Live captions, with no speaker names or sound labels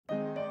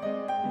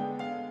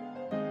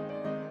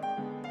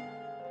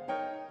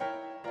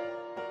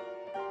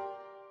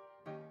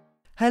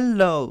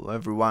Hello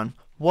everyone,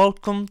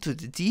 welcome to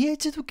the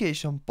DH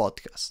Education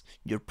Podcast,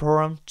 your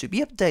program to be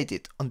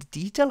updated on the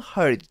digital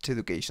heritage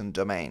education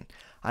domain.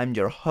 I'm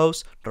your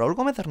host, Raúl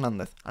Gómez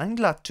Hernández, and I'm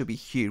glad to be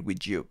here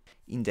with you.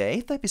 In the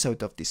 8th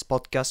episode of this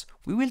podcast,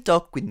 we will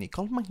talk with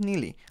Nicole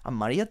McNeilly and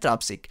Maria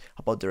Drabczyk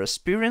about their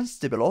experience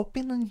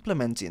developing and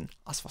implementing,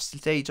 as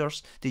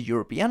facilitators, the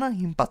Europeana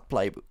Impact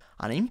Playbook,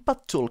 an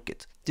impact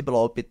toolkit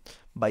developed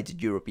by the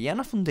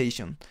Europeana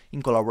Foundation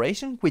in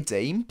collaboration with the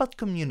impact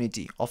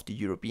community of the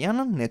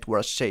Europeana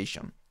Network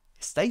Association.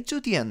 Stay to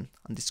the end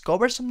and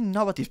discover some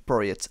innovative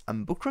projects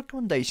and book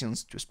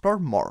recommendations to explore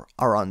more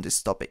around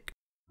this topic.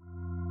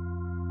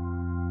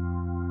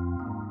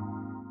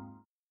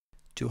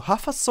 To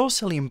have a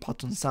social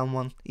impact on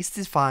someone is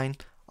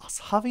defined as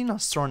having a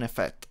strong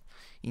effect.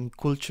 In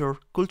culture,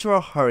 cultural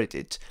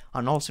heritage,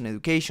 and also in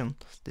education,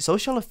 the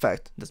social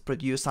effect that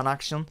produces an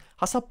action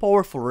has a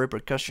powerful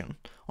repercussion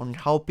on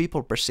how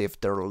people perceive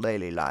their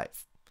daily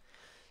life.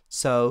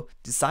 So,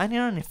 designing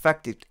an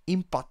effective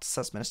impact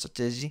assessment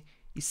strategy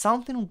is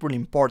something really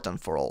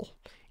important for all.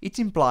 It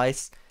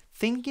implies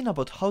thinking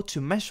about how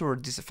to measure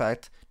this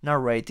effect,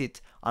 narrate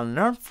it, and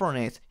learn from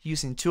it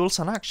using tools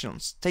and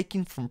actions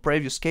taken from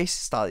previous case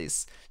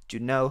studies to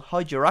know how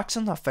your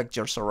actions affect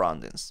your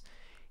surroundings.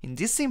 In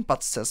this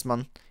impact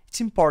assessment, it's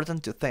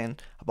important to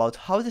think about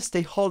how the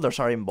stakeholders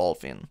are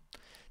involved in.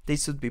 They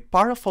should be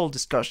part of all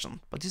discussion,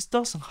 but this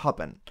doesn't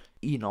happen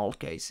in all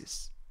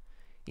cases.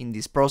 In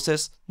this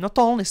process, not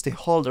only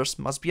stakeholders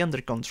must be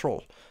under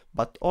control,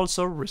 but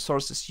also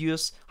resources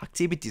used,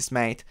 activities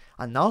made,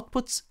 and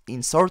outputs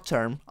in short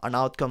term and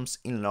outcomes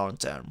in long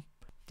term.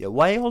 The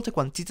way all the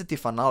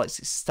quantitative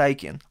analysis is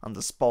taken and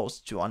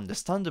disposed to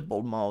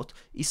understandable mode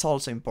is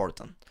also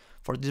important.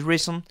 For this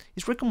reason,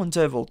 it's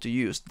recommendable to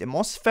use the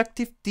most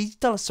effective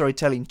digital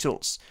storytelling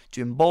tools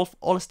to involve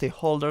all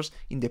stakeholders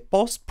in the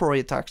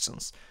post-project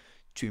actions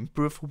to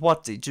improve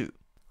what they do.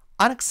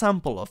 An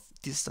example of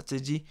this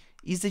strategy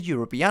is the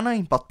Europeana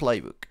Impact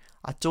Playbook,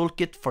 a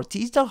toolkit for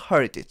digital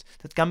heritage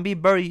that can be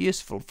very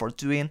useful for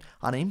doing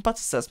an impact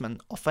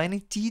assessment of any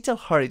digital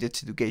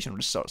heritage education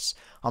resource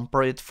and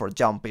project for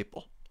young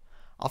people.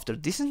 After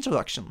this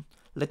introduction,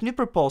 let me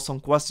propose some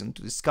questions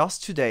to discuss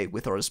today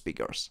with our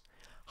speakers.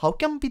 How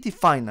can we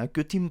define a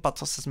good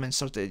impact assessment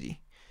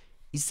strategy?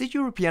 Is the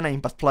Europeana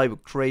Impact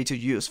Playbook ready to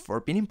use for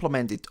being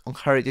implemented on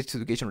heritage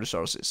education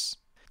resources?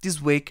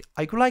 This week,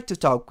 I would like to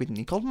talk with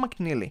Nicole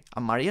McNeilly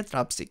and Maria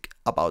Drabczyk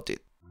about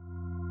it.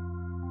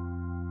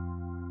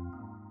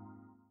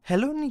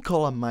 Hello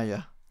Nicole and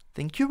Maya.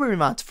 Thank you very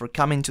much for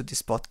coming to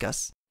this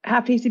podcast.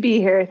 Happy to be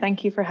here.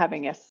 Thank you for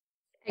having us.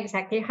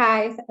 Exactly.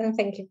 Hi, and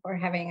thank you for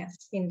having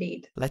us,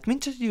 indeed. Let me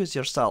introduce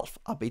yourself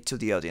a bit to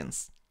the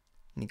audience.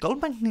 Nicole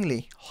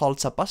McNeilly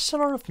holds a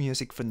Bachelor of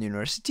Music from the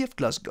University of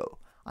Glasgow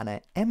and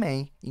an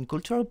MA in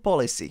Cultural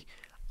Policy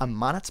and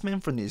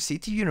Management from the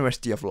City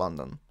University of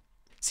London.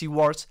 She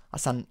works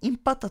as an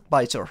impact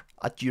advisor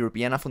at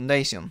Europeana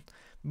Foundation,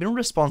 being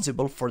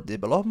responsible for the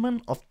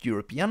development of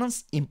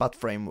Europeana's impact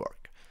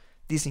framework.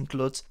 This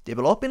includes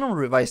developing and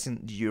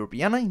revising the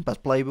Europeana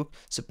Impact Playbook,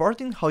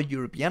 supporting how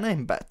Europeana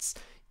embeds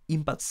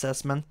impact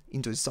assessment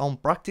into its own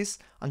practice,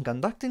 and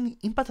conducting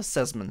impact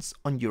assessments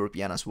on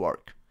Europeana's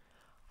work.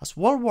 As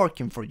well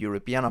working for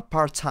Europeana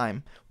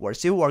part-time, where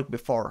she worked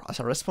before as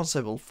a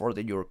responsible for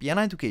the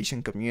Europeana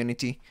education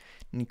community,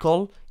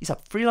 Nicole is a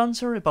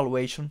freelancer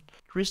evaluation,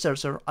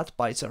 researcher,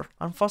 advisor,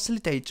 and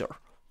facilitator,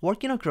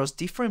 working across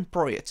different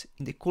projects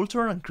in the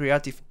cultural and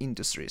creative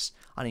industries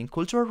and in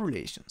cultural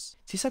relations.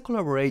 She's a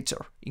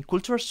collaborator in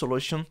cultural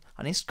solutions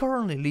and is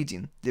currently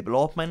leading the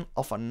development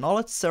of a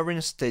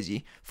knowledge-sharing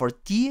strategy for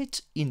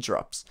DH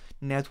Interrupts,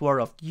 network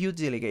of youth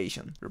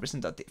delegation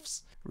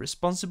representatives,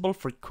 responsible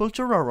for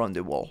culture around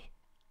the world.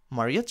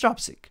 Maria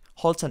Drabczyk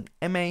holds an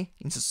MA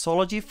in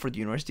Sociology from the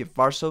University of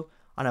Warsaw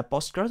and a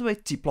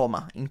postgraduate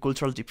diploma in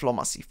Cultural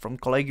Diplomacy from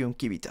Collegium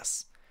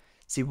Civitas.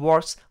 She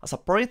works as a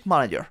project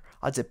manager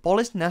at the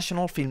Polish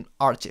National Film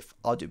Archive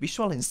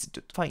Audiovisual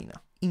Institute, FAINA,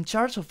 in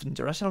charge of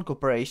international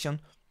cooperation,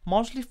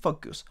 mostly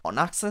focused on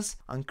access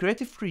and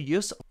creative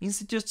reuse of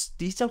Institute's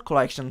digital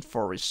collection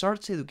for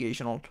research,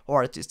 educational,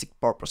 or artistic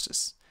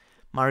purposes.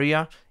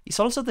 Maria is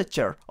also the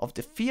chair of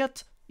the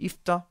Fiat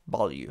IFTA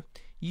Value,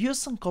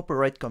 Use and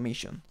Copyright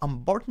Commission,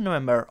 and board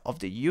member of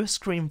the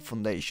U-Screen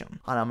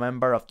Foundation, and a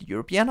member of the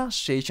Europeana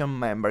Association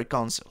Member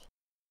Council.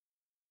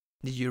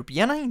 The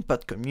Europeana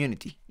Impact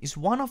Community is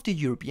one of the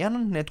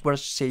Europeana Network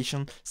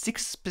Association's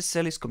 6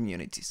 specialist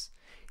communities.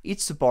 It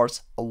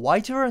supports a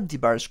wider and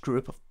diverse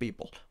group of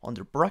people on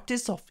the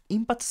practice of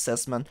impact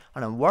assessment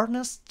and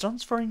awareness,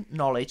 transferring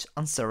knowledge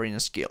and sharing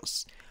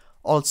skills.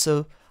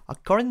 Also,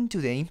 according to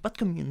the Impact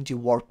Community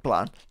Work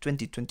Plan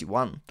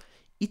 2021,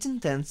 it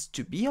intends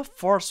to be a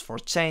force for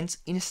change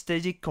in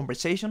strategic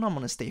conversation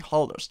among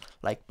stakeholders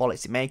like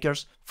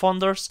policymakers,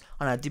 funders,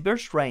 and a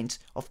diverse range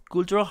of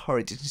cultural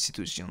heritage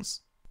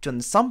institutions. To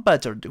understand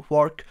better the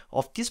work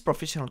of these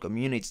professional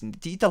communities in the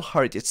digital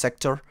heritage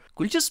sector,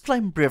 could you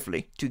explain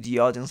briefly to the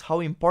audience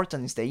how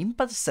important is the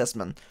impact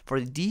assessment for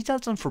the digital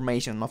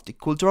transformation of the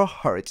cultural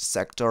heritage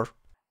sector?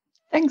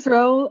 Thanks,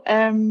 Raoul.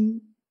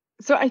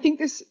 So I think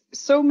there's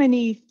so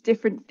many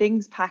different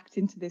things packed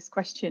into this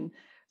question.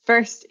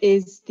 First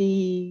is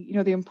the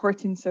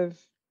importance of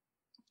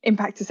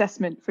impact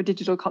assessment for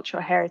digital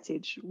cultural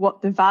heritage,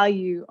 what the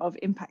value of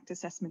impact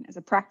assessment as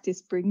a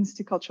practice brings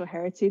to cultural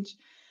heritage.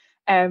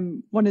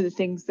 One of the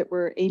things that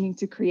we're aiming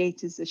to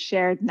create is a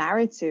shared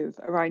narrative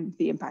around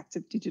the impact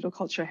of digital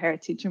cultural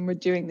heritage, and we're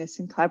doing this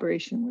in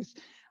collaboration with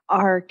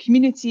our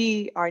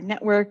community, our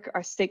network,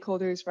 our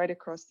stakeholders right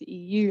across the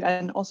EU,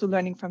 and also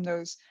learning from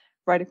those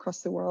right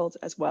across the world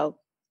as well.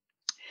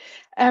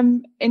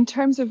 In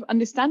terms of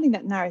understanding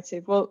that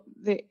narrative, well,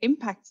 the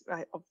impact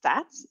of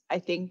that, I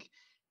think,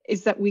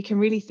 is that we can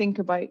really think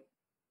about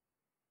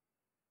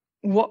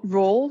what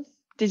role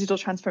digital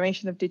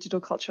transformation of digital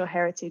cultural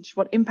heritage,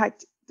 what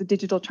impact the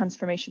digital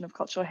transformation of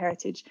cultural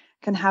heritage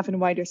can have in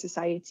wider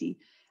society.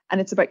 And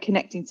it's about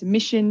connecting to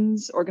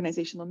missions,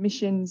 organizational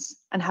missions,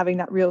 and having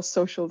that real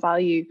social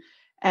value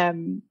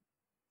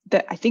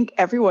that I think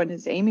everyone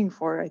is aiming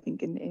for. I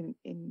think in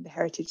the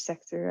heritage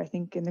sector, I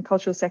think in the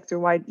cultural sector,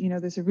 why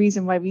there's a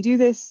reason why we do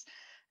this,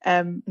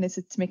 and it's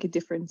to make a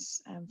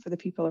difference for the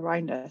people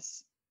around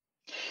us.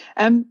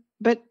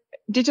 But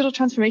digital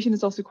transformation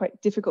is also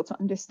quite difficult to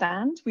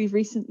understand. We've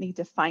recently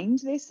defined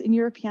this in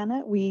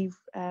Europeana. We've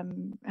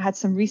had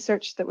some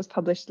research that was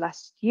published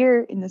last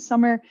year in the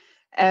summer,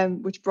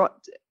 which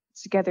brought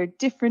together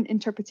different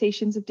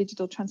interpretations of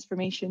digital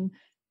transformation.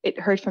 It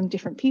heard from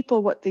different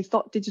people what they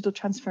thought digital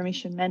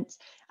transformation meant.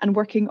 And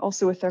working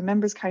also with our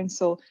members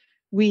council,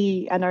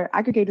 we and our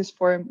aggregators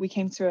forum, we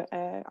came to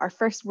our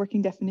first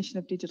working definition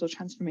of digital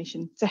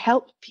transformation to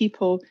help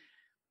people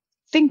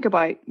think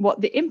about what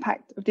the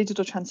impact of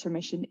digital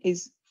transformation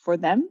is for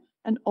them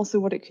and also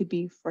what it could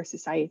be for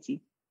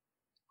society.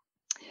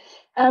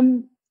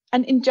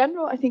 And in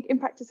general, I think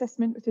impact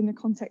assessment within the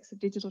context of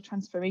digital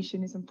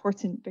transformation is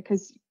important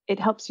because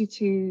it helps you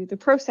to, the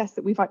process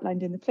that we've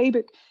outlined in the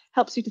playbook,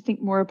 helps you to think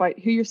more about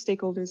who your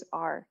stakeholders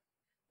are,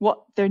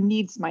 what their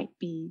needs might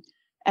be,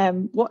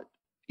 what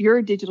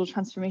your digital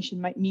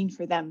transformation might mean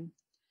for them.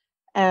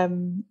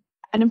 And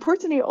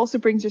importantly, it also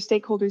brings your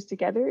stakeholders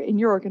together in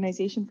your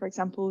organization, for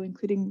example,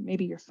 including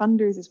maybe your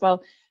funders as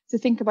well, to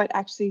think about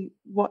actually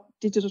what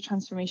digital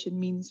transformation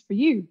means for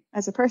you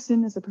as a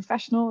person, as a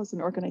professional, as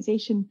an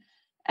organization,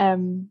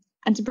 and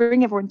to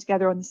bring everyone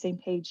together on the same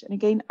page. And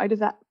again, out of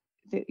that,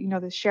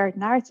 the shared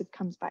narrative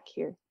comes back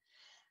here.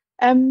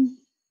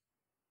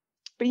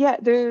 But yeah,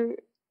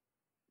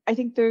 I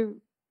think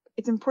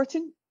it's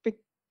important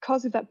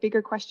because of that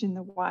bigger question,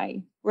 the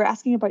why. We're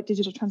asking about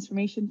digital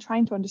transformation,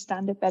 trying to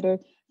understand it better,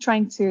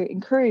 trying to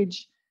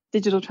encourage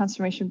digital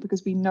transformation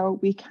because we know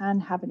we can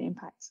have an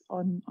impact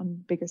on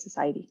bigger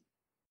society.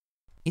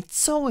 It's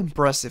so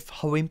impressive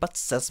how impact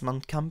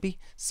assessment can be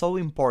so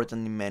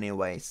important in many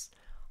ways.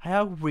 I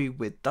agree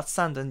with that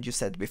sentence you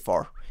said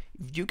before.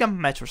 If you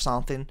can measure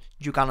something,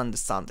 you can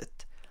understand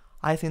it.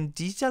 I think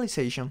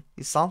digitalization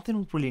is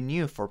something really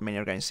new for many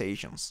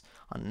organizations,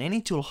 and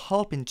any tool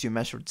helping to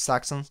measure these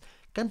actions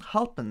can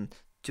help them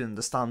to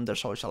understand their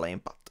social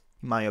impact.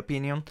 In my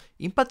opinion,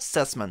 impact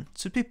assessment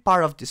should be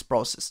part of this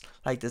process,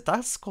 like the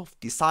task of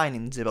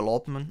designing,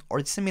 development, or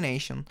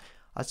dissemination,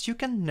 as you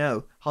can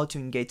know how to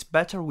engage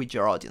better with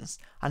your audience,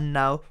 and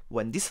now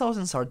when these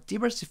audiences are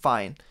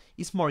diversifying,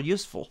 it's more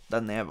useful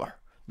than ever,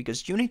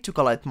 because you need to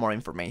collect more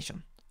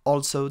information.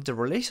 Also, the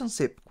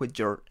relationship with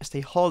your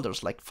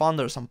stakeholders like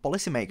funders and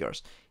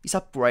policymakers is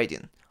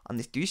upgrading, and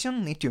the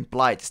institutions need to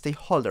imply the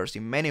stakeholders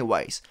in many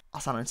ways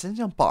as an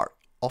essential part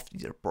of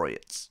their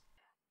projects.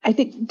 I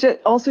think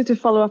also to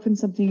follow up on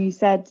something you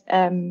said,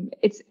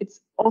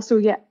 it's also,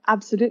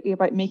 absolutely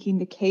about making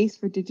the case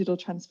for digital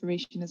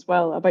transformation as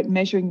well, about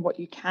measuring what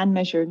you can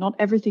measure. Not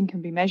everything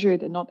can be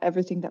measured and not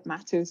everything that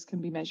matters can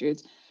be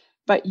measured,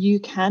 but you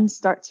can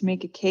start to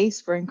make a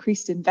case for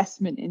increased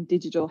investment in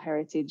digital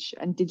heritage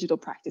and digital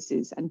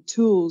practices and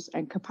tools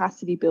and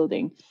capacity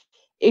building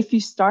if you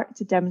start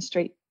to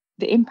demonstrate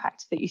the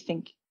impact that you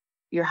think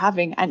you're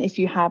having. And if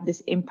you have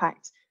this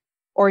impact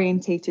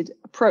orientated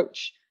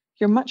approach,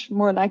 you're much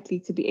more likely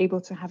to be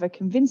able to have a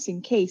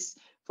convincing case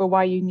for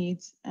why you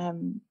need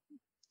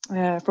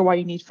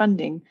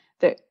funding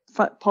that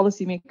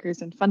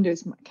policymakers and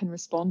funders can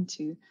respond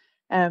to.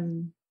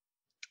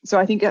 So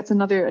I think that's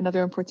another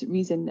important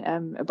reason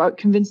about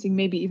convincing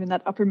maybe even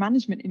that upper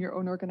management in your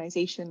own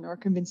organization or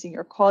convincing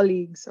your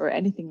colleagues or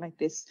anything like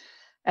this.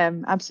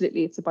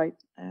 Absolutely, it's about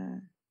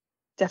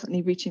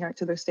definitely reaching out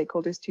to those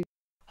stakeholders too.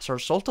 As a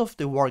result of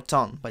the work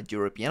done by the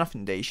Europeana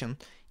Foundation,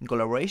 in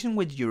collaboration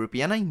with the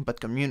Europeana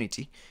Impact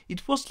Community,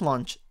 it was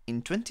launched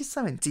in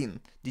 2017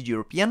 the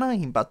Europeana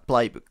Impact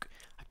Playbook,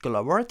 a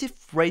collaborative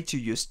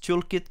ready-to-use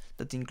toolkit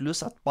that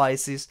includes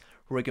advices,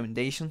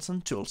 recommendations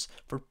and tools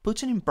for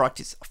putting in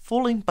practice a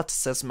full impact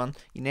assessment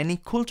in any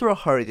cultural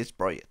heritage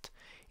project.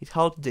 It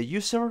helps the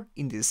user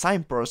in the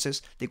design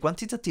process, the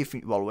quantitative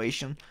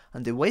evaluation,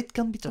 and the way it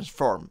can be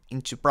transformed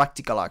into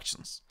practical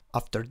actions.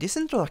 After this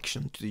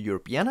introduction to the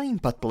Europeana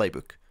Impact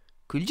Playbook,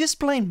 could you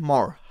explain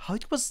more how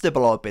it was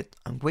developed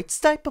and which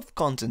type of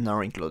content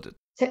are included?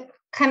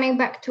 coming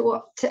back to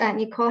what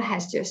Nicole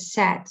has just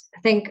said,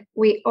 I think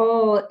we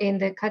all in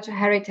the cultural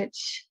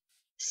heritage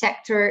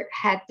sector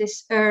had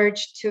this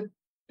urge to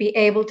be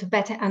able to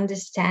better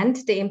understand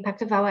the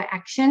impact of our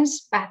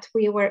actions, but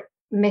we were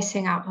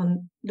missing out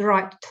on the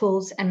right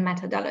tools and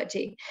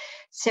methodology.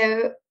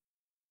 So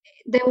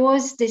there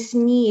was this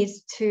need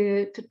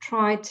to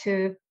try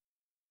to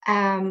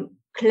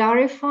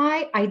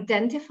clarify,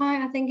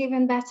 identify, I think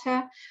even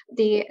better,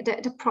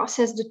 the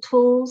process, the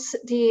tools,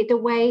 the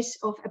ways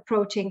of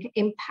approaching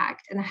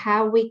impact and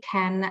how we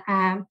can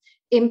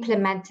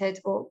implement it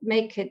or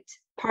make it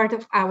part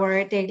of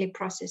our daily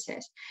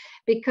processes.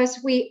 Because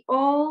we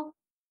all,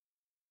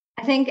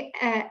 I think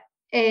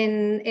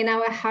in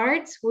our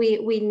hearts,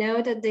 we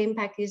know that the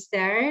impact is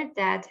there,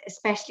 that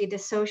especially the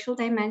social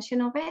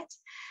dimension of it,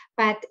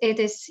 but it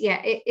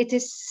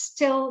is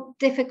still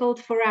difficult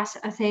for us,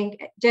 I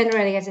think,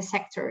 generally as a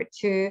sector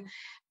to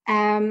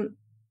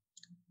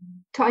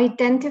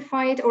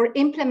identify it or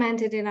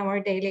implement it in our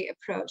daily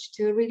approach,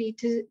 to really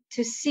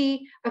to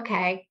see,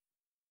 okay,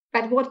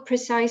 but what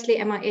precisely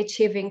am I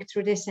achieving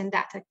through this and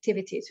that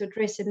activity, through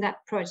this and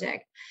that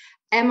project?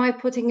 Am I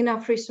putting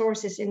enough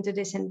resources into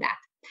this and that?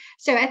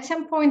 So at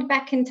some point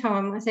back in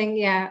time, I think,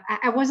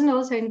 I wasn't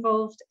also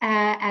involved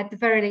at the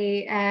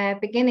very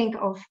beginning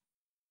of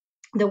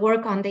the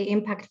work on the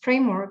impact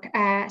framework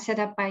set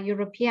up by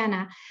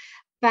Europeana,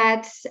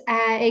 but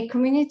a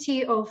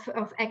community of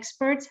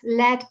experts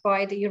led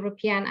by the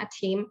Europeana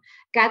team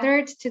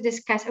gathered to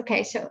discuss,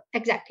 okay, so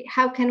exactly,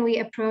 how can we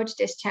approach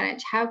this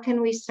challenge? How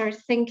can we start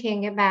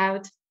thinking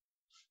about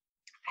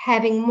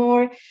having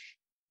more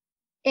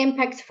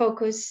impact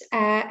focus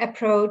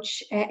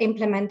approach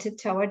implemented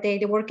to our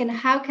daily work, and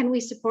how can we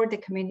support the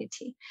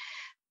community?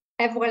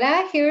 And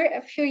voila, here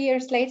a few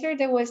years later,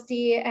 there was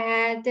the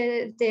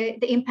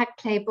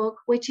Impact Playbook,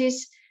 which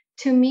is,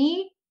 to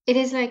me, it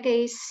is like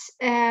a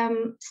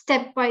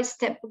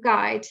step-by-step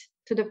guide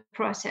to the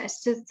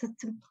process,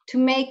 to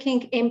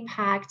making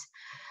impact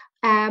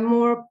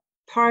more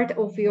part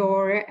of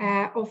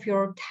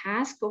your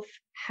task, of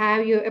how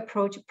you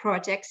approach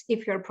projects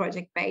if you're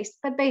project-based,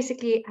 but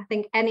basically I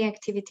think any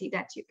activity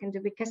that you can do,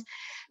 because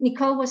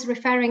Nicole was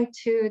referring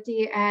to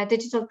the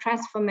digital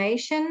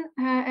transformation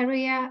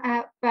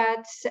area,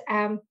 but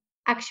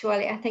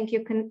actually I think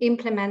you can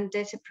implement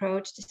this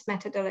approach, this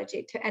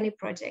methodology to any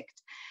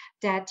project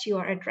that you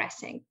are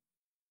addressing.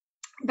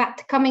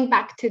 But coming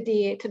back to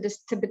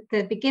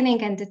the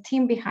beginning and the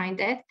team behind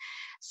it,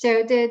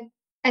 so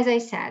as I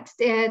said,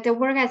 the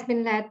work has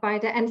been led by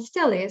and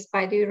still is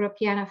by the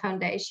Europeana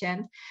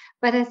Foundation,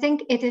 but I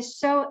think it is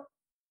so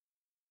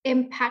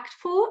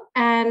impactful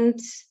and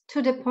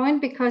to the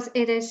point because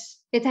it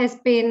has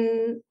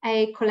been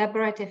a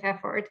collaborative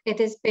effort. It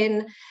has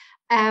been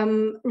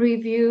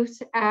reviewed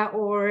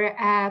or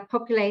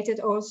populated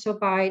also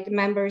by the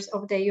members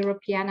of the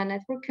Europeana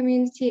Network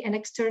community and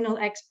external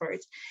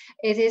experts.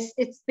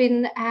 It's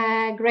been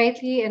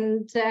greatly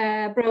and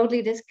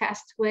broadly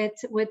discussed with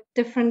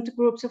different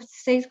groups of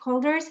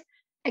stakeholders,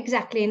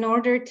 exactly in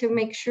order to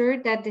make sure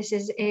that this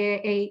is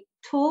a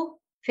tool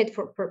fit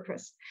for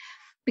purpose,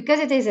 because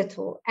it is a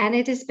tool, and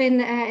it has been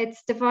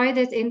it's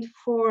divided into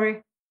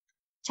 4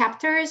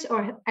 chapters,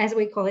 or as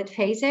we call it,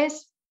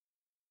 phases.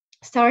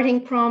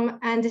 Starting from,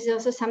 and this is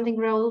also something,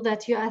 Raoul,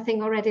 that you I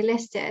think already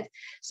listed.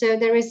 So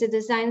there is a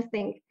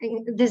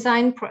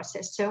design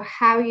process. So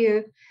how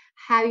you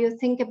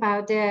think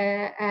about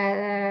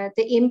the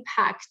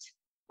impact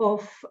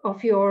of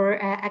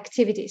your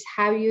activities,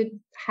 how you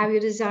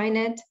design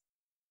it,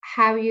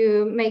 how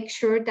you make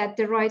sure that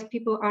the right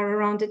people are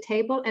around the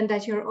table, and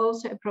that you're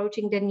also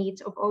approaching the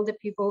needs of all the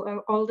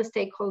people, all the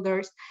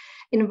stakeholders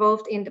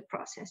involved in the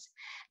process.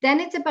 Then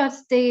it's about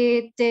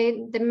the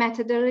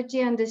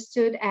methodology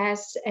understood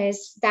as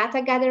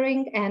data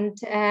gathering and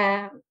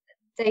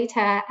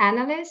data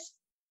analysis.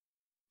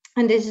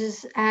 And this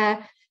is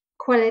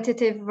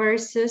qualitative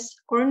versus,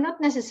 or not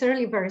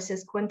necessarily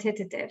versus,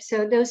 quantitative.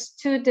 So those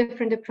 2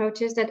 different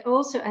approaches that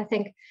also, I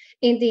think,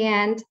 in the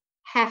end,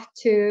 have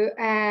to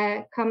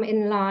come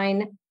in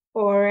line,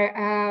 or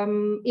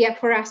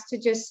for us to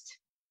just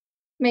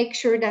make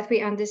sure that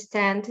we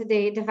understand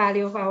the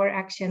value of our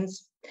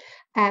actions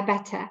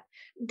better.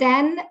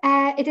 Then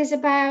it is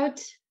about,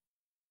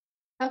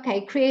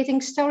 okay,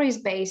 creating stories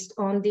based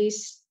on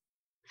these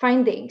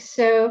findings.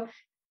 So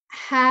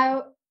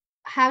how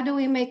do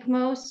we make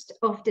most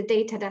of the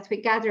data that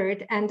we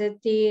gathered and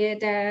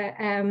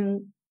the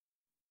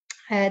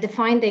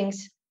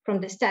findings from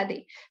the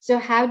study? So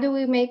how do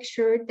we make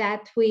sure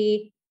that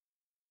we,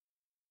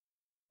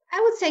 I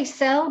would say,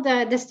 sell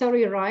the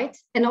story right,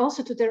 and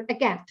also to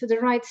the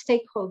right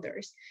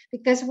stakeholders,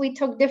 because we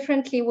talk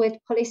differently with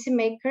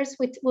policymakers,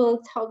 we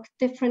will talk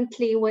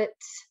differently with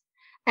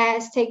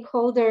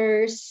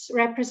stakeholders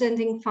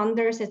representing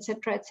funders,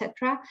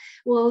 etc.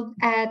 Will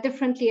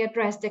differently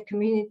address the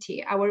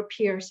community, our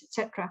peers,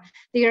 etc.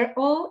 They are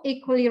all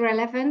equally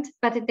relevant,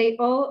 but they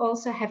all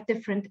also have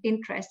different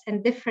interests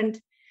and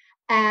different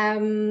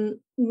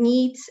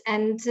needs,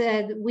 and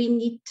we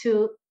need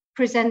to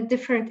present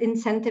different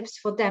incentives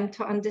for them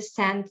to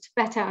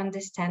better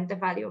understand the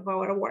value of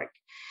our work.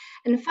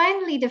 And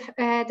finally,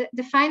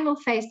 the final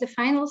phase, the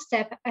final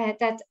step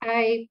that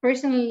I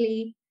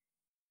personally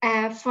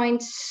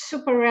find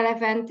super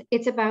relevant,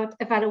 it's about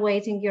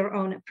evaluating your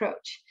own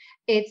approach.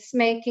 It's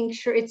making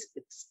sure it's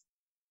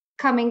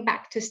coming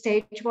back to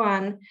stage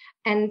one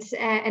and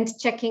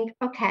checking,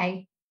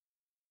 okay,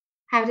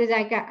 how did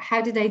I go?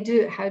 How did I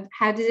do?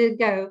 How did it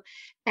go?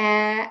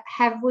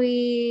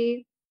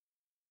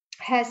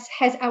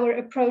 Has our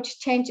approach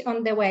changed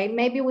on the way?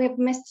 Maybe we have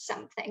missed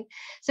something.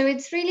 So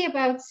it's really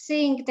about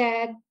seeing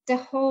that the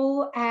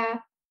whole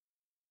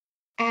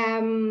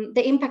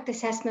the impact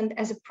assessment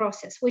as a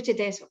process, which it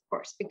is, of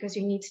course, because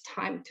you need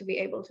time to be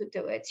able to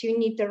do it. You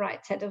need the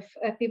right set of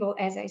people,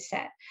 as I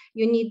said.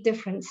 You need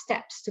different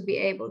steps to be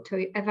able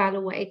to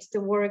evaluate the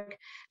work,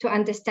 to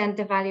understand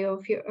the value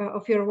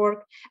of your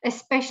work,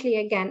 especially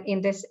again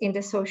in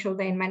the social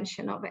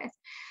dimension of it.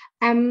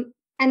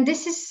 And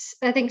this is,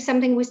 I think,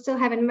 something we still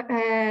haven't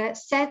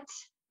said.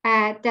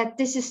 That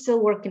this is still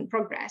work in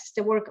progress,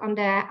 the work on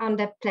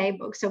the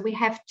playbook. So we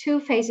have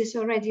 2 phases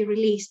already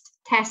released,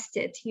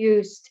 tested,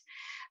 used.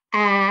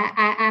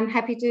 I'm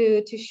happy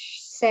to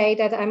say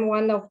that I'm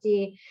one of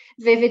the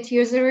vivid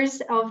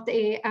users of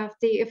the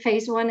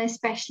phase 1,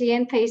 especially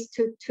in phase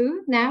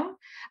 2 now,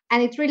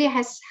 and it really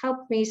has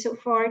helped me so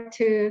far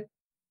to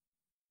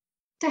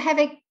have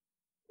a,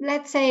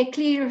 let's say, a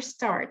clear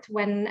start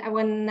when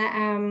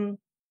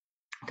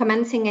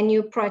commencing a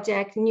new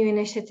project, new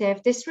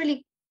initiative. This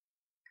really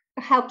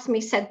helps me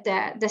set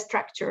the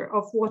structure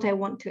of what I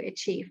want to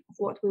achieve, of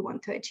what we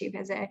want to achieve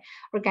as an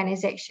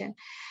organization.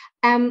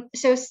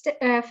 So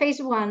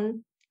phase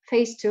 1,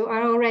 phase 2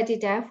 are already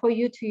there for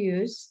you to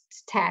use, to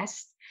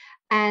test.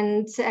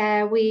 And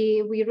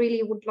we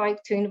really would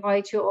like to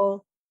invite you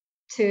all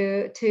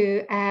to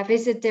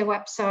visit the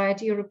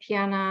website,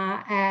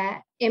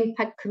 Europeana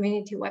Impact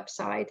Community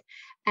website,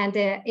 and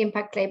the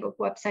Impact Playbook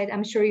website.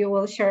 I'm sure you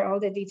will share all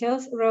the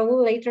details,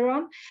 Raoul, later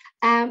on.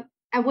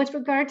 And with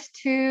regard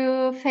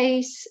to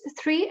phase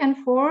 3 and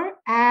 4,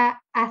 I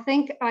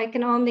think I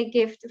can only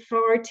give the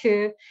floor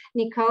to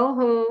Nicole,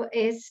 who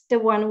is the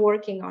one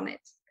working on it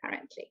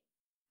currently.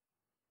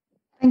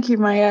 Thank you,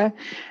 Maya.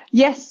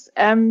 Yes,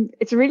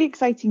 it's a really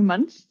exciting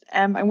month.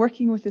 I'm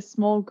working with a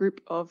small group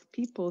of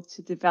people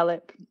to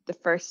develop the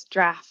first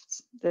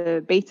draft,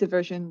 the beta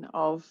version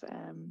of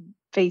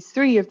phase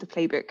 3 of the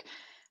playbook.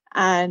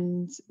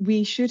 And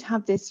we should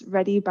have this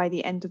ready by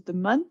the end of the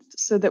month,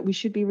 so that we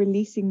should be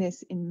releasing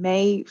this in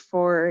May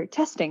for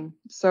testing.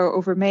 So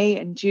over May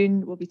and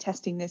June, we'll be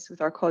testing this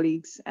with our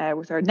colleagues,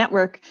 with our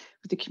network,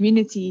 with the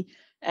community,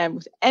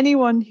 with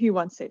anyone who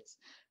wants it,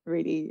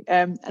 really.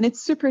 And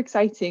it's super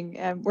exciting.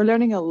 We're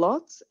learning a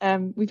lot.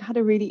 We've had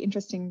a really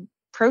interesting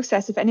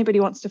process. If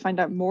anybody wants to find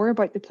out more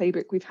about the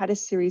playbook, we've had a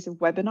series of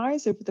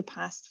webinars over the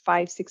past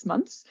 5-6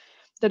 months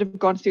that have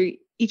gone through.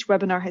 Each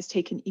webinar has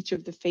taken each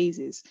of the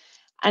phases.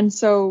 And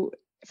so,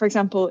 for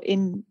example,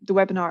 in the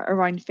webinar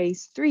around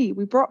phase 3,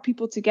 we brought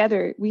people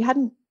together. We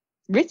hadn't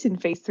written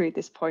phase 3 at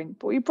this point,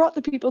 but we brought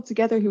the people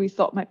together who we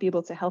thought might be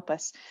able to help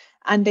us.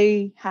 And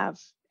they have.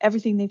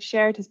 Everything they've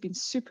shared has been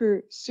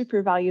super,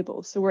 super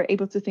valuable. So we're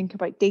able to think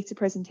about data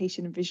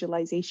presentation and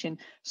visualization,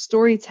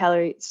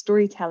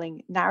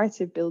 storytelling,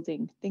 narrative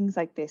building, things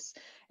like this.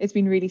 It's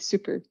been really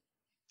super.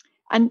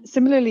 And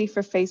similarly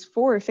for phase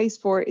 4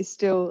 is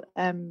still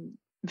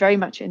very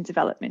much in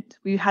development.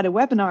 We had a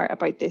webinar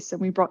about this,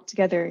 and we brought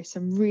together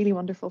some really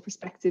wonderful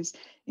perspectives,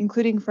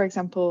 including, for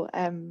example,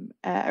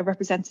 a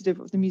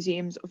representative of the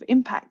Museums of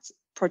Impact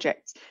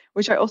project,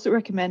 which I also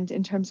recommend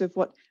in terms of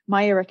what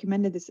Maya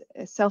recommended. This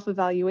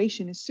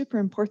self-evaluation is super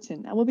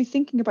important, and we'll be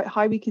thinking about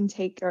how we can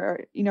take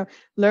or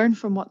learn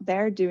from what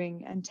they're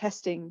doing and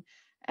testing,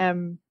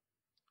 how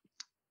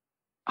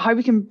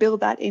we can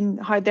build that in,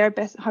 how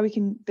we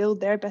can build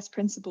their best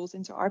principles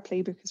into our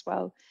playbook as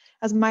well.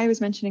 As Maya was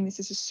mentioning, this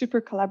is a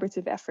super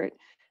collaborative effort.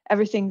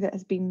 Anything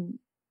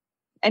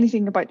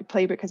about the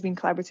playbook has been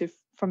collaborative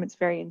from its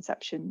very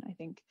inception, I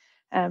think.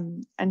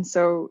 And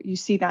so you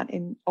see that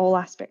in all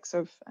aspects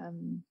of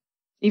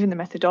even the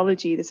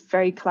methodology. This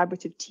very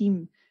collaborative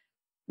team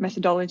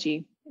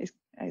methodology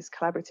is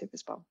collaborative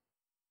as well.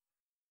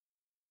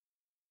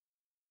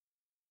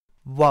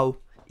 Wow,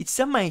 it's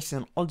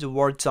amazing all the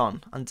work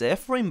done and the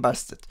effort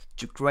invested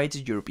to create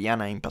the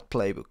Europeana Impact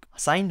Playbook.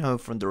 As I know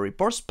from the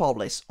reports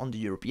published on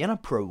the Europeana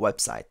Pro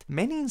website,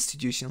 many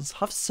institutions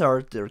have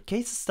shared their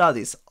case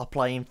studies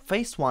applying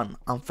phase 1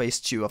 and phase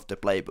 2 of the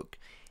playbook.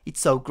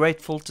 It's so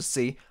grateful to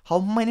see how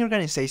many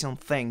organizations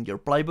think your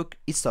playbook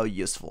is so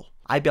useful.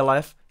 I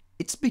believe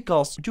it's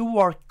because you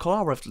work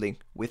collaboratively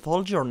with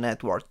all your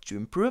network to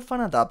improve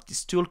and adapt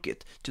this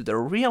toolkit to the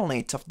real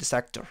needs of the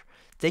sector,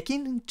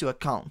 taking into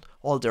account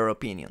all their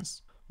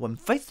opinions. When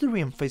phase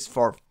 3 and phase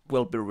 4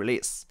 will be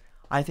released,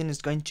 I think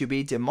it's going to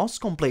be the most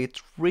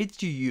complete,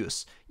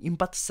 ready-to-use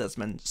impact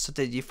assessment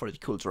strategy for the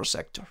cultural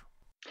sector.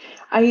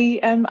 I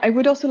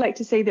would also like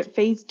to say that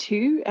phase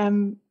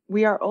 2,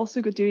 we are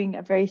also doing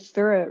a very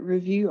thorough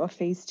review of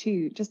phase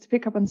 2, just to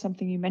pick up on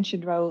something you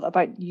mentioned, Raoul,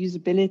 about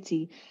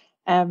usability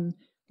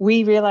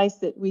We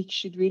realized that we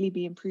should really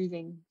be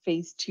improving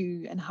phase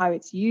 2 and how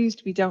it's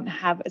used. We don't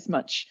have as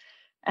much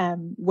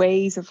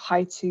ways of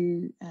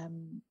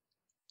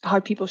how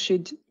people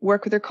should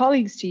work with their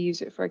colleagues to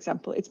use it, for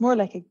example. It's more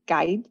like a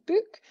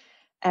guidebook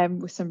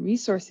with some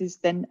resources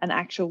than an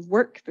actual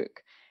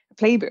workbook, a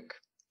playbook.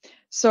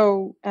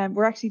 So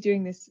we're actually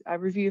doing this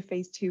review of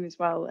phase 2 as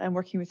well, and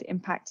working with the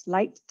Impact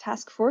Light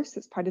Task Force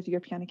that's part of the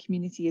Europeana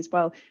community as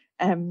well.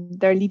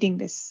 They're leading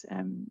this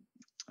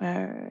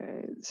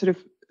sort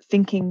of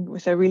thinking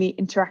with a really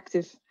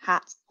interactive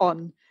hat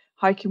on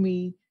how can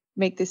we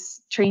make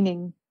this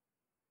training,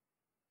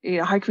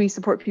 how can we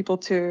support people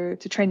to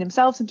train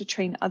themselves and to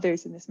train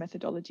others in this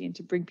methodology and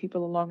to bring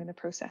people along in the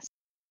process,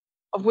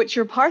 of which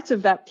you're part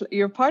of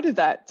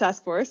that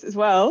task force as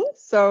well.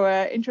 So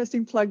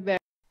interesting plug there.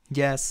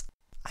 Yes,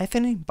 I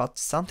think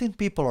that's something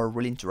people are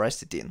really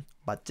interested in,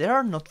 but they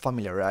are not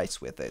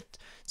familiarized with it.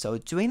 So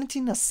doing it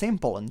in a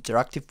simple and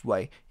interactive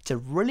way is a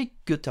really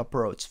good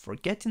approach for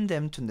getting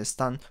them to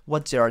understand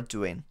what they are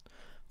doing.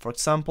 For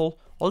example,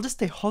 all the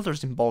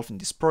stakeholders involved in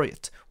this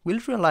project will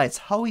realize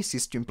how easy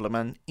it is to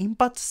implement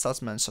impact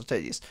assessment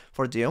strategies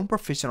for their own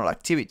professional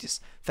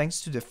activities,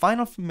 thanks to the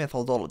final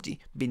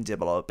methodology being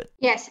developed.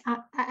 Yes,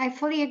 I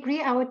fully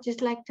agree. I would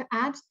just like to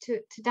add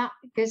to that,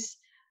 because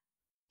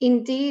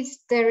indeed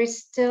there is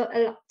still a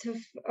lot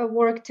of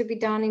work to be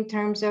done in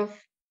terms of,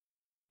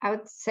 I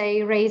would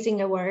say,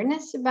 raising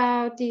awareness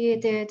about the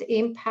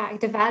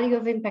impact, the value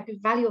of impact, the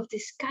value of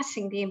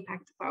discussing the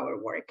impact of our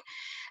work.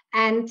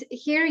 And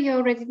here you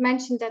already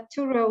mentioned that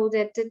too, Ro,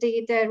 that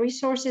the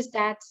resources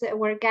that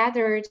were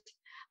gathered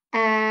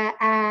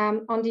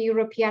on the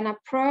Europeana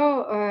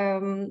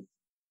Pro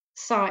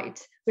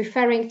site,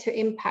 referring to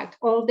impact,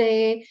 all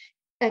the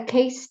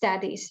case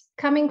studies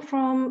coming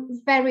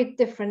from very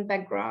different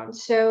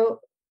backgrounds. So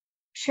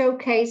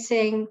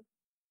showcasing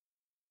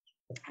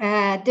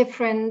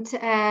different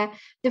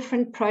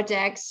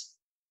projects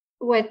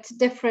with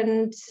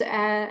different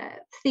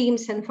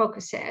themes and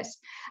focuses.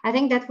 I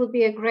think that would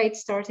be a great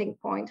starting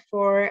point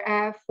for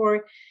a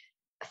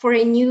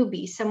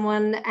newbie,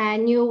 someone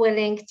new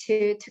willing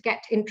to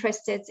get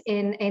interested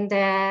in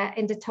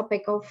the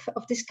topic of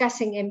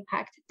discussing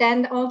impact.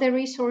 Then all the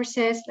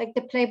resources, like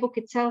the playbook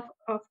itself,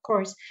 of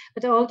course,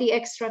 but all the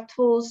extra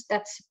tools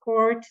that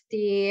support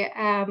the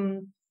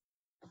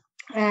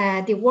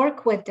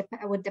work with the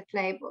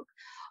playbook,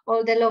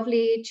 all the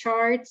lovely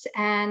charts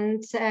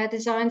and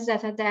designs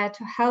that are there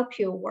to help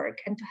you work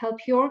and to help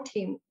your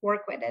team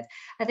work with it.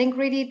 I think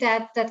really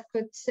that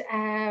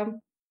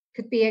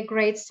could be a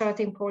great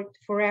starting point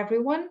for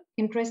everyone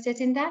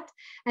interested in that.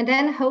 And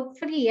then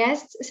hopefully,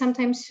 yes,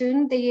 sometime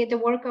soon, the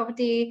work of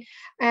the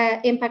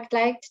Impact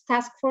Light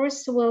Task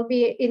Force will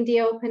be in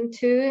the open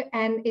too,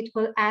 and it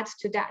will add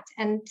to that.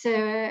 And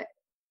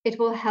it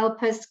will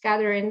help us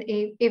gather an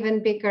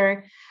even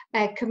bigger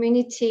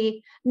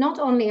community, not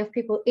only of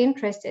people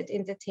interested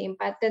in the team,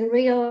 but then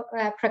real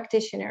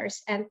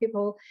practitioners and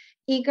people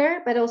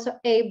eager, but also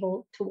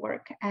able to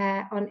work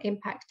on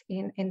impact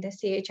in the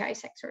CHI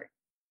sector.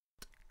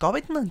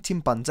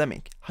 COVID-19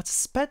 pandemic has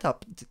sped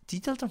up the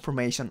digital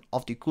transformation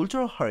of the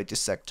cultural heritage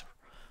sector.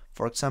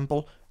 For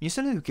example,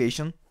 museum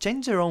education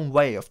changed their own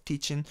way of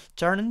teaching,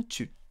 turning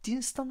to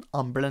distant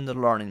and blended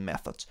learning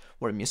methods,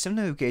 where museum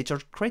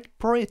educators create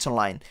projects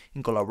online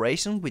in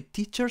collaboration with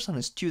teachers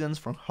and students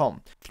from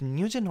home through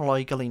new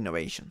technological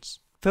innovations.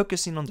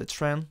 Focusing on the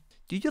trend,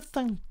 do you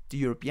think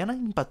the Europeana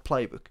Impact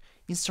Playbook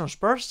is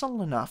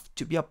transversal enough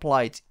to be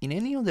applied in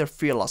any other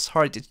field as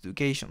heritage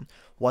education,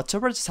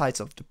 whatever the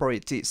size of the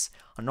project is,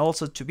 and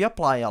also to be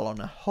applied along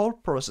a whole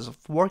process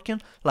of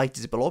working like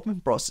the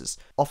development process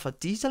of a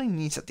digital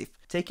initiative,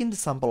 taking the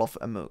sample of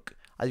a MOOC,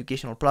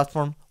 educational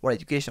platform or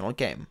educational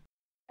game?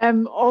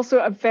 Also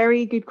a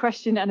very good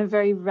question and a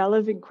very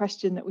relevant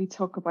question that we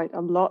talk about a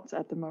lot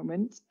at the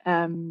moment,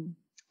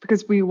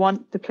 because we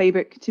want the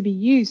playbook to be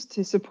used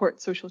to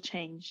support social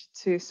change,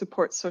 to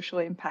support social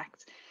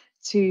impact,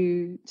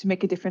 to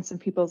make a difference in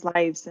people's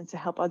lives and to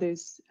help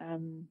others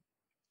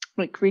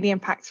like really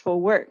impactful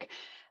work.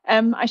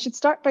 I should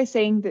start by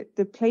saying that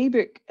the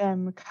playbook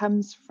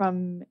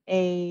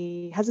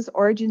has its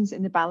origins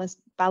in the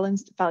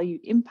balanced value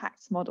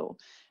impacts model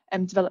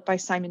developed by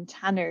Simon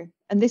Tanner,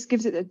 and this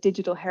gives it a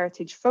digital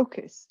heritage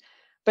focus.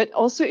 But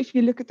also, if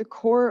you look at the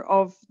core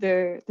of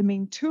the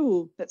main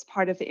tool that's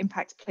part of the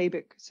impact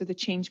playbook, so the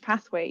change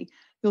pathway,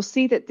 you'll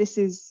see that this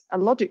is a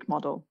logic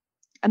model.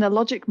 And a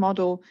logic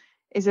model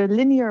is a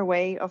linear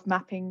way of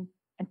mapping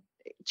a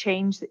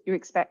change that you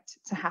expect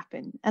to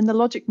happen. And the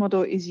logic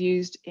model is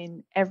used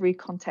in every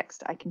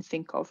context I can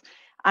think of.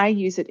 I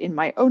use it in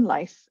my own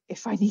life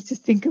if I need to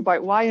think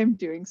about why I'm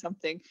doing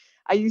something.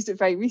 I used it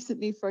very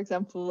recently, for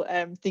example,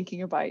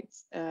 thinking about,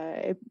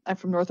 I'm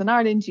from Northern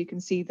Ireland, you can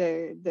see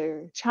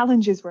the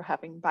challenges we're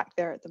having back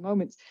there at the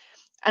moment.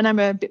 And I'm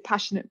a bit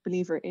passionate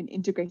believer in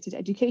integrated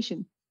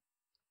education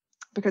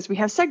because we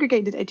have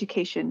segregated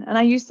education. And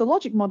I use the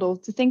logic model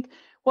to think,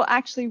 well,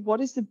 actually, what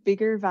is the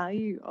bigger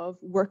value of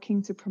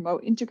working to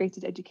promote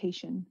integrated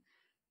education?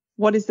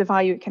 what is the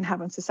value it can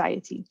have on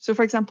society. So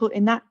for example,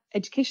 in that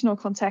educational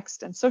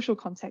context and social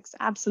context,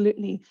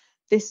 absolutely,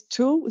 this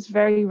tool was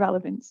very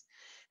relevant.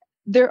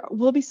 There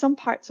will be some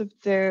parts of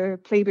the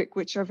playbook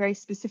which are very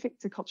specific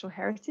to cultural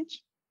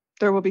heritage.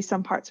 There will be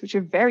some parts which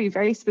are very,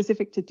 very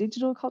specific to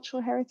digital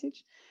cultural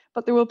heritage,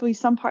 but there will be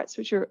some parts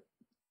which are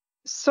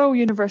so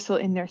universal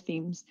in their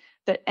themes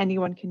that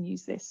anyone can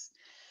use this.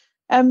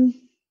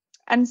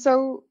 And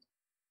so,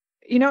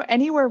 you know,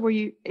 anywhere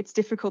where it's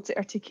difficult to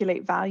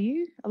articulate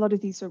value, a lot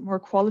of these are more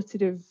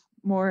qualitative,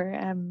 more,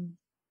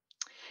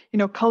 you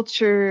know,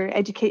 culture,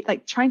 educate,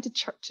 like trying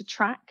to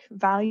track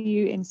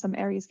value in some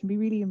areas can be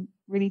really,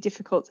 really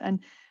difficult. And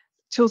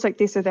tools like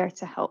this are there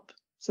to help.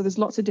 So there's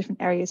lots of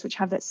different areas which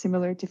have that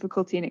similar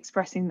difficulty in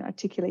expressing and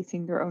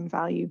articulating their own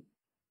value.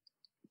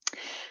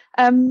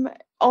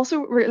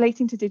 Also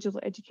relating to digital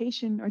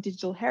education or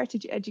digital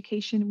heritage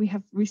education, we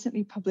have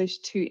recently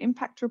published 2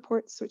 impact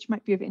reports, which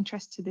might be of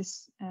interest to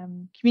this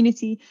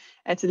community,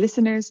 to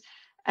listeners.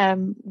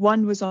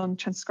 One was on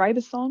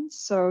Transcribathon.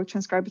 So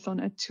Transcribathon,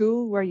 a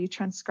tool where you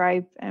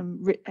transcribe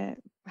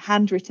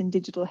handwritten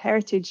digital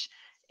heritage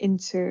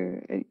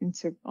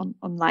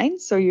online.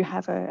 So you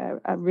have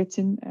a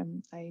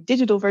written, a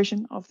digital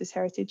version of this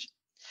heritage,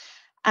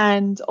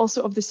 and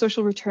also of the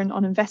social return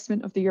on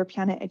investment of the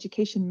Europeana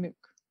education MOOC.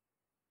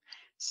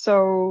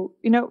 So,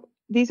 you know,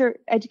 these are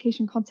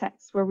education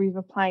contexts where we've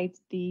applied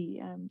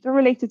they're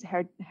related to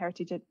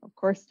heritage, of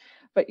course,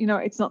 but, you know,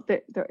 it's not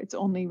that it's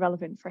only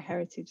relevant for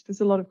heritage.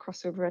 There's a lot of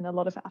crossover and a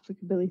lot of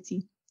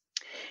applicability.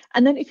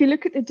 And then if you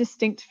look at the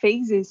distinct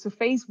phases, so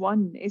phase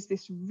 1 is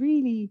this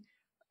really,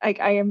 like,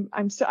 I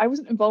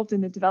wasn't involved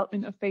in the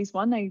development of phase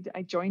 1.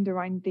 I joined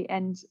around the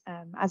end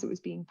as it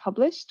was being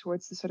published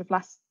towards the sort of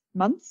last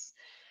months.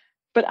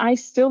 But I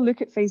still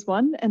look at phase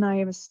 1 and I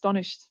am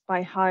astonished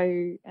by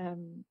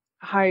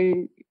how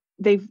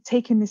they've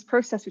taken this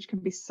process, which can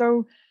be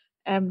so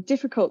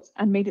difficult,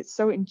 and made it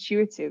so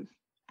intuitive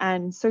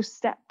and so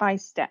step by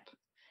step.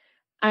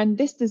 And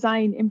this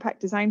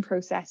impact design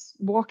process,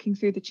 walking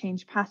through the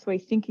change pathway,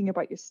 thinking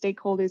about your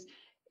stakeholders,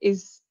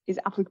 is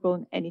applicable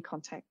in any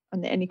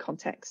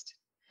context.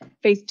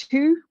 Phase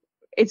 2,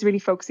 it's really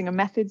focusing on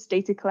methods,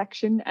 data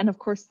collection, and of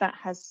course that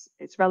has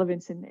its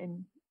relevance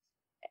in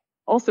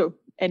also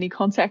any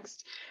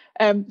context.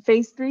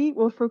 Phase 3,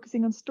 we're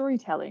focusing on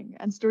storytelling,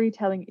 and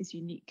storytelling is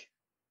unique.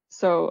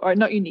 So, or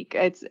not unique,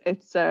 it's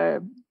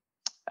the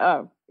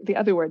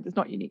other word is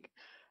not unique.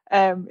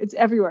 It's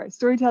everywhere.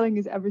 Storytelling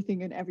is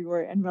everything and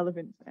everywhere and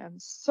relevant,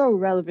 so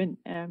relevant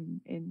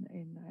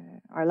in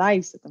our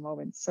lives at the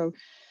moment. So,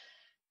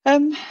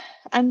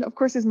 and of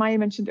course, as Maya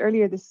mentioned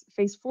earlier, this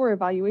phase 4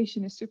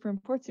 evaluation is super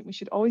important. We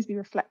should always be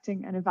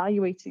reflecting and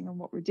evaluating on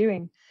what we're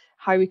doing,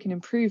 how we can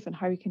improve, and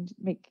how we can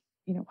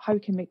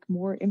make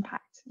more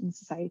impact in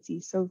society.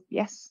 So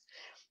yes,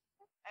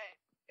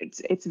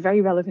 it's a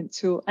very relevant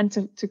tool. And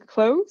to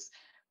close,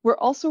 we're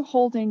also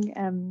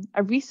holding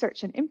a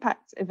research and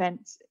impact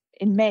event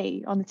in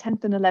May, on the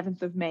 10th and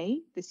 11th of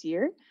May this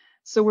year.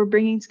 So we're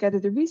bringing together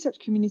the research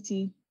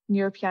community in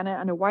Europeana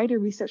and a wider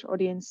research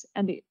audience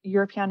and the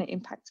Europeana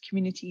Impact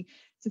community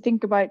to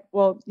think about,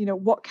 well, you know,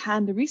 what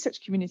can the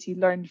research community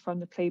learn from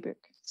the playbook?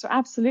 So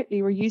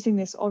absolutely, we're using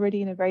this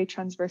already in a very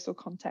transversal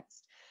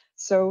context.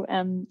 So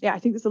yeah, I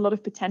think there's a lot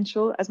of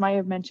potential. As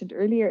Maya mentioned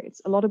earlier,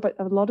 it's a lot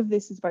of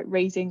this is about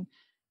raising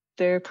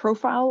the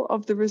profile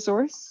of the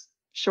resource,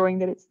 showing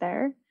that it's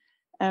there.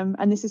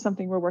 And this is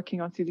something we're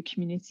working on through the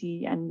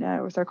community and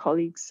with our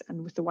colleagues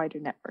and with the wider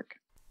network.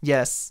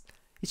 Yes,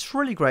 it's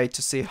really great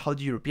to see how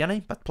the Europeana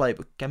Impact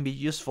Playbook can be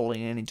useful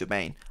in any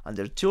domain and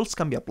their tools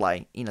can be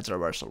applied in a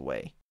traversal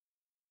way.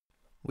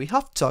 We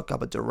have talked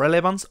about the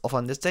relevance of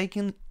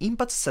undertaking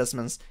impact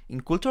assessments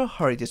in cultural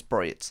heritage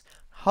projects,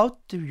 how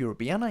the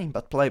Europeana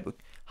Impact Playbook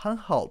can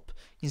help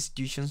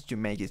institutions to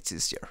make it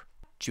easier.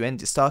 To end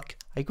this talk,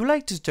 I would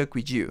like to talk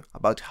with you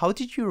about how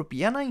the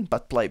Europeana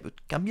Impact Playbook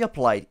can be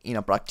applied in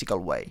a practical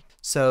way.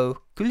 So,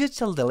 could you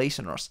tell the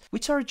listeners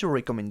which are your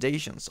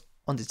recommendations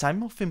on the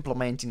time of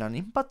implementing an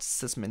impact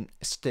assessment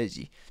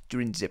strategy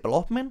during the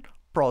development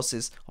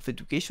process of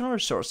educational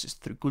resources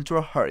through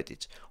cultural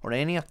heritage or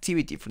any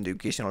activity from the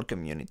educational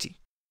community?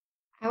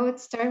 I would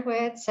start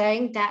with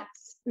saying that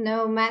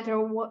no matter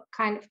what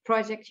kind of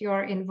project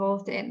you're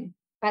involved in,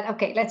 but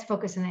okay, let's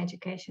focus on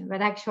education,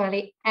 but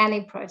actually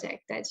any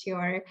project that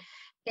you're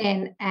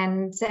in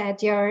and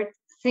that you're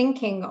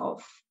thinking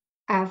of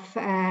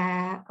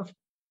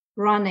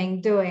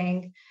running,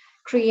 doing,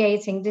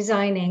 creating,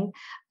 designing,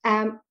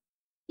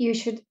 you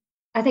should,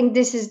 I think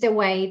this is the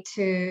way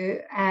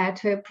to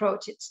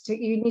approach it. So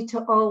you need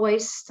to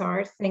always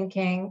start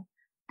thinking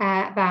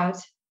about,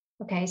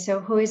 okay,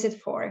 so who is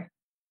it for?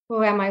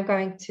 Who am I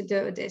going to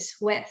do this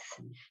with?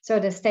 So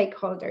the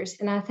stakeholders.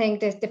 And I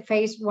think that the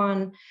phase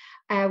 1,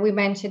 we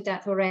mentioned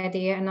that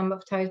already a number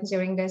of times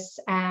during this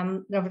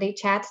lovely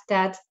chat,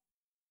 that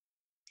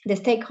the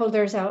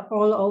stakeholders are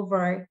all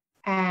over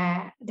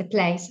the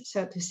place,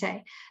 so to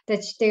say,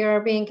 that they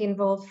are being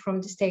involved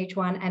from the stage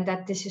 1, and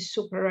that this is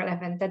super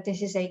relevant, that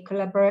this is a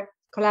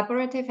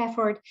collaborative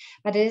effort,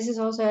 but this is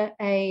also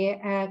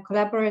a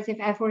collaborative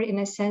effort in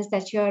a sense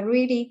that you are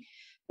really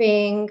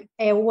being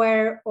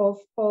aware of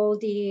all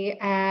the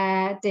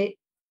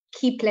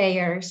key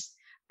players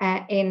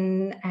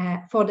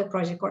for the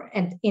project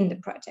and in the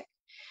project.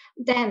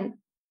 Then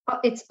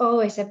it's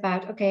always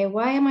about, okay,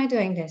 why am I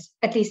doing this?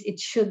 At least it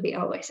should be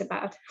always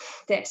about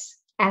this,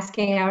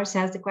 asking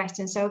ourselves the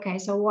questions. Okay,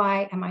 so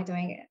why am I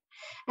doing it?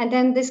 And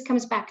then this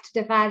comes back to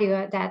the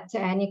value that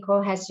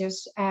Nicole has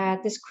just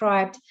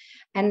described,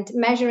 and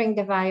measuring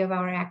the value of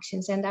our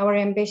actions and our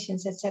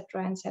ambitions,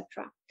 etc., etc.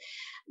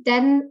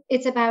 Then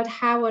it's about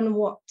how and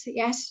what.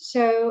 Yes,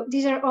 so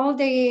these are all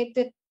the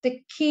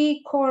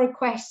key core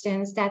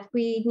questions that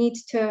we need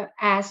to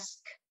ask,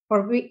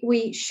 or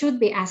we should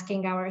be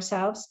asking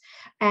ourselves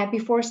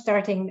before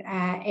starting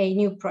a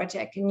new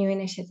project, a new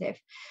initiative.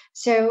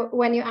 So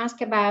when you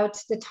ask about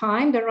the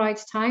time, the right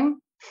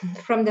time,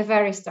 from the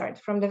very start,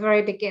 from the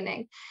very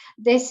beginning,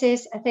 this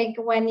is, I think,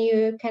 when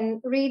you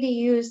can really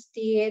use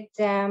the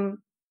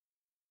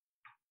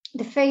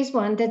phase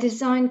one, the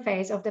design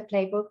phase of the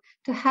playbook,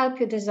 to help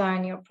you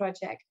design your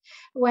project.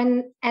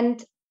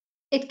 And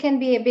it can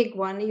be a big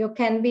one. You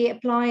can be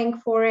applying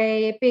for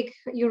a big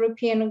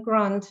European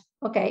grant.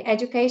 Okay,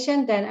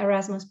 education, then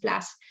Erasmus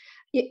Plus.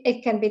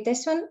 It can be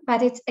this one,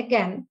 but it's,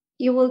 again,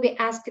 you will be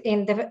asked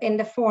in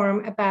the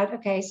form about,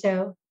 okay,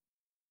 so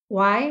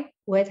why,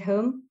 with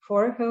whom,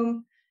 for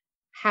whom,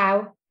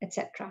 how,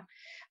 etc.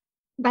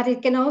 But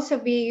it can also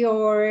be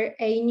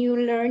a new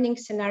learning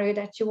scenario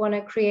that you want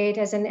to create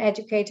as an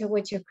educator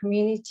with your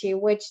community,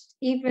 which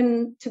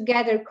even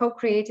together,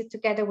 co-created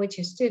together with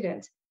your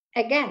students.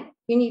 Again,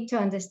 you need to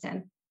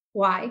understand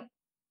why,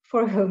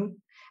 for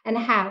whom, and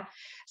how.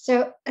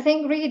 So I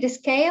think really the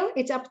scale,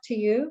 it's up to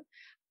you.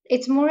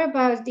 It's more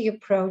about the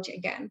approach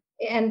again.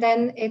 And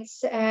then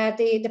it's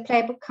the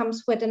playbook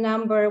comes with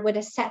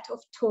a set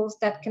of tools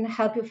that can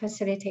help you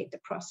facilitate the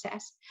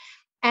process.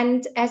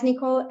 And as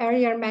Nicole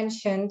earlier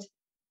mentioned,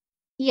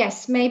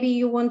 yes, maybe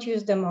you won't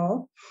use them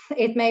all.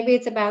 Maybe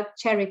it's about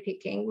cherry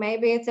picking.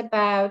 Maybe it's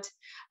about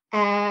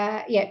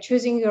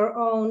choosing your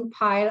own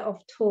pile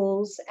of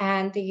tools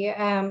and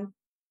the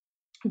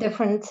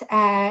different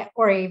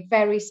or a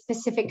very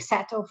specific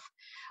set of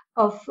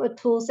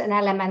tools and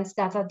elements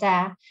that are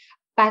there.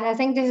 But I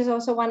think this is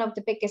also one of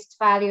the biggest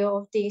value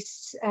of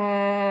this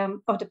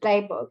of the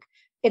playbook.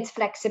 It's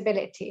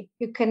flexibility.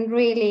 You can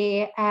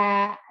really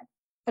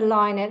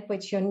align it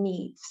with your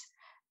needs,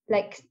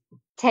 like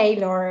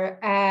tailor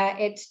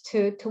it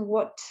to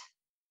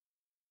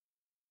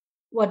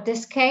what the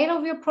scale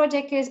of your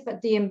project is,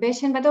 but the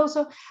ambition, but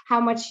also how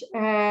much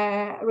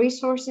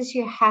resources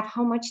you have,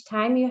 how much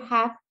time you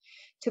have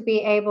to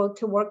be able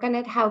to work on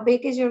it, how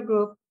big is your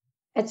group,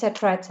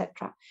 etc.,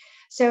 etc.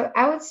 So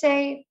I would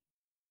say,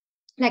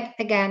 like,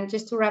 again,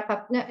 just to wrap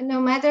up,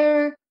 no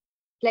matter,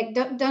 like,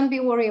 don't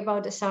be worried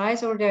about the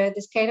size or the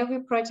scale of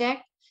your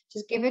project.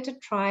 Just give it a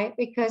try,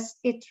 because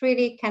it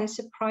really can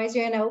surprise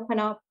you and open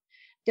up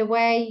the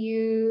way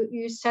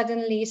you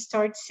suddenly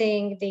start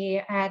seeing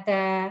the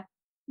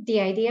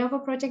idea of a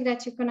project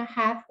that you're going to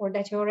have or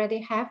that you already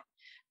have,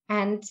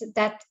 and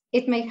that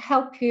it may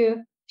help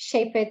you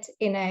shape it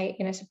in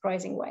a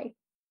surprising way.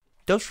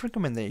 Those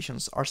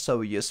recommendations are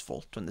so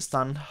useful to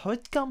understand how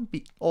it can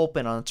be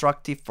open and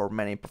attractive for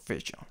many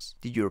professionals.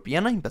 The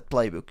Europeana Impact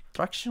Playbook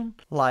attraction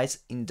lies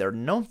in their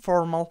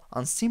non-formal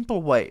and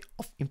simple way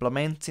of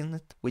implementing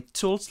it, with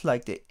tools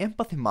like the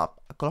Empathy Map,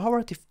 a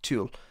collaborative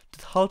tool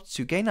that helps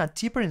you gain a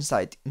deeper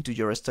insight into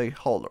your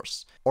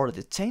stakeholders, or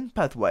the chain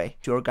pathway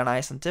to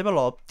organize and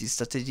develop this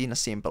strategy in a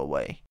simple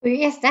way.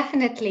 Yes,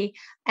 definitely.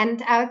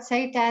 And I would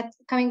say that,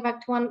 coming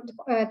back to one of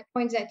the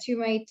points that you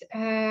made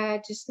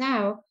just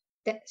now,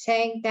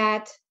 saying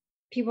that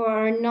people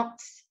are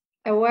not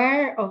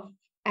aware of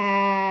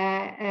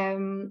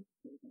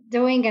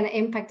doing an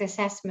impact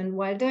assessment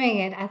while doing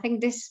it. I think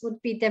this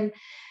would be the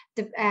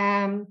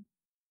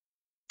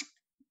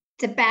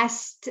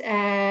best,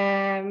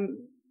 how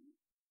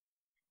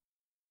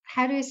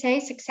do you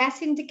say,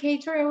 success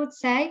indicator, I would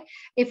say,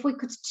 if we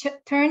could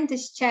turn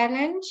this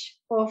challenge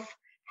of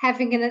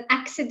having an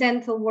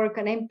accidental work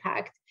on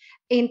impact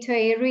into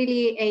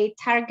a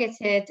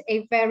targeted,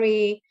 a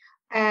very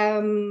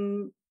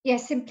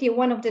simply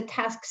one of the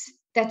tasks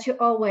that you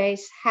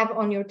always have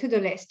on your to-do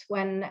list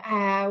when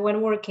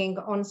working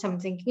on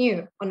something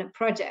new, on a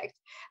project.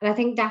 And I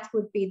think that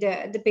would be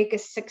the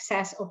biggest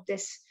success of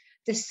this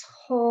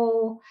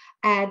whole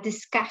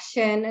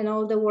discussion and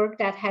all the work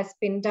that has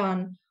been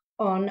done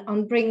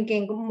on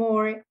bringing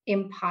more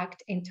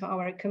impact into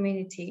our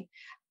community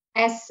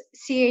as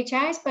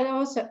CHIs, but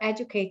also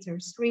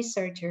educators,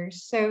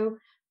 researchers. So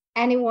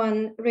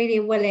anyone really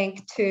willing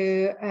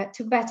to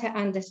better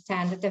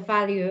understand the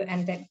value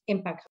and the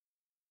impact.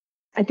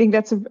 I think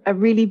that's a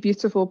really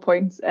beautiful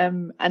point.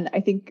 And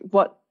I think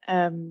what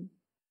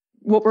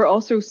we're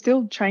also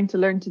still trying to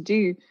learn to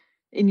do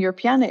in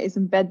Europeana is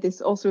embed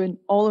this also in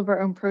all of our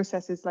own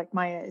processes, like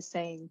Maya is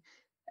saying.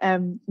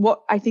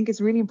 What I think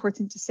is really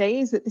important to say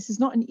is that this is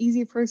not an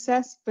easy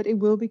process, but it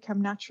will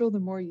become natural the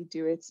more you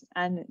do it.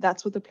 And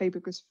that's what the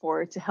playbook is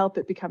for, to help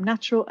it become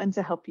natural and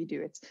to help you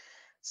do it.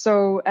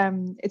 So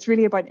it's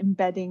really about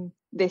embedding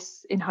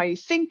this in how you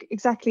think,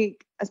 exactly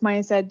as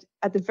Maya said,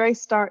 at the very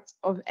start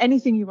of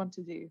anything you want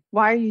to do.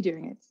 Why are you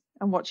doing it?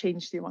 And what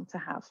change do you want to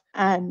have?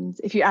 And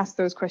if you ask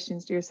those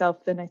questions to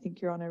yourself, then I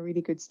think you're on a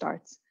really good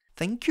start.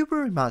 Thank you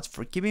very much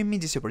for giving me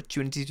this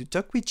opportunity to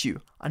talk with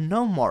you and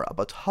know more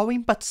about how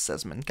impact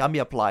assessment can be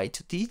applied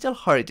to digital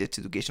heritage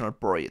educational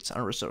projects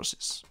and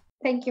resources.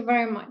 Thank you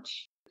very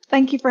much.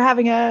 Thank you for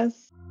having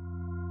us.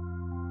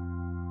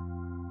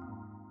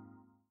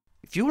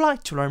 If you would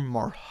like to learn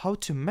more how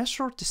to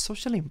measure the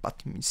social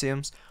impact in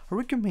museums, I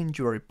recommend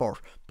you a report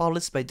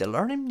published by the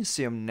Learning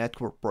Museum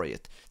Network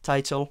project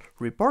titled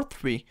Report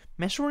 3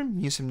 Measuring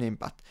Museum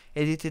Impact,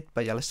 edited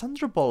by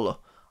Alessandro Bollo,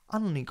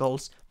 Anna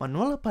Nichols,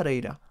 Manuela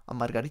Pereira, and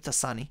Margarita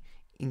Sani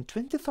in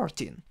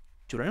 2013.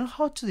 To learn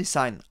how to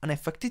design an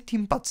effective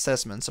impact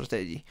assessment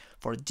strategy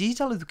for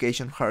digital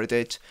education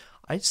heritage,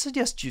 I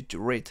suggest you to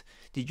read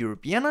the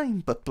Europeana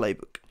Impact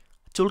Playbook,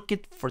 a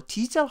toolkit for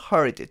digital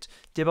heritage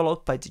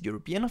developed by the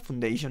Europeana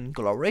Foundation in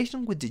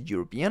collaboration with the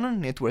Europeana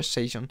Network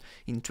Association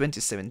in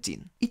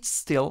 2017. It's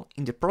still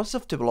in the process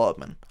of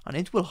development, and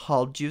it will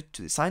help you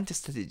to design the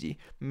strategy,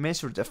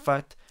 measure the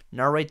effect,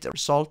 narrate the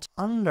results,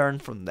 and learn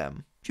from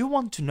them. If you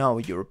want to know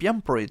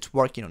European projects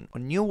working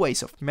on new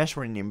ways of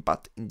measuring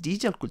impact in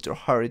digital cultural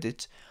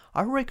heritage,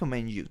 I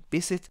recommend you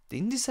visit the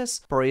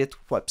Indices Project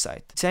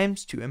website. It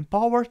aims to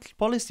empower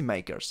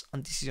policymakers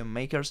and decision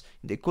makers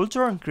in the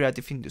cultural and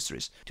creative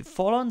industries to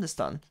fully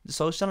understand the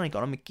social and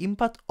economic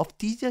impact of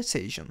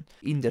digitization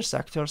in their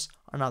sectors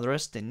and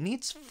address the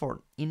needs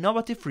for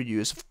innovative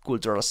reuse of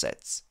cultural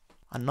assets.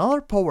 Another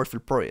powerful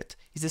project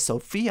is the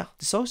SOFIA,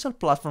 the social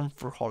platform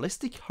for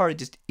holistic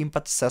heritage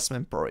impact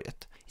assessment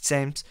project. It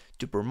aims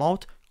to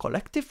promote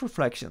collective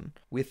reflection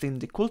within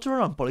the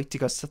cultural and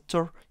political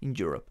sector in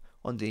Europe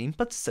on the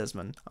impact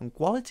assessment and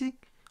quality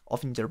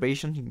of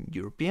intervention in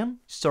European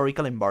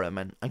historical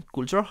environment and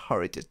cultural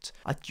heritage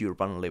at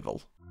urban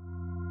level.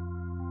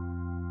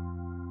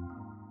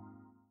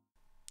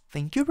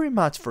 Thank you very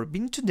much for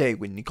being today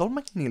with Nicole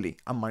McNeilly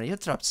and Maria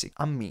Drabczyk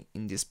and me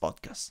in this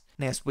podcast.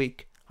 Next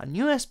week, a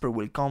new expert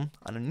will come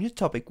and a new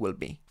topic will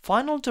be.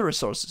 Find all the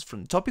resources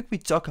from the topic we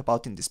talk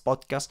about in this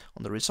podcast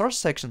on the resource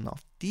section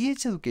of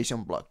DH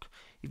Education blog.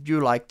 If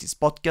you like this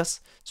podcast,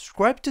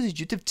 subscribe to the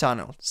YouTube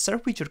channel, share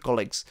with your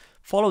colleagues,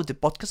 follow the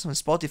podcast on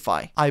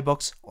Spotify,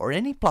 iVoox, or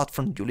any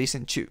platform you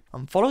listen to,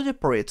 and follow the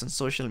project on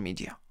social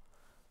media.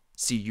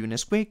 See you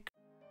next week!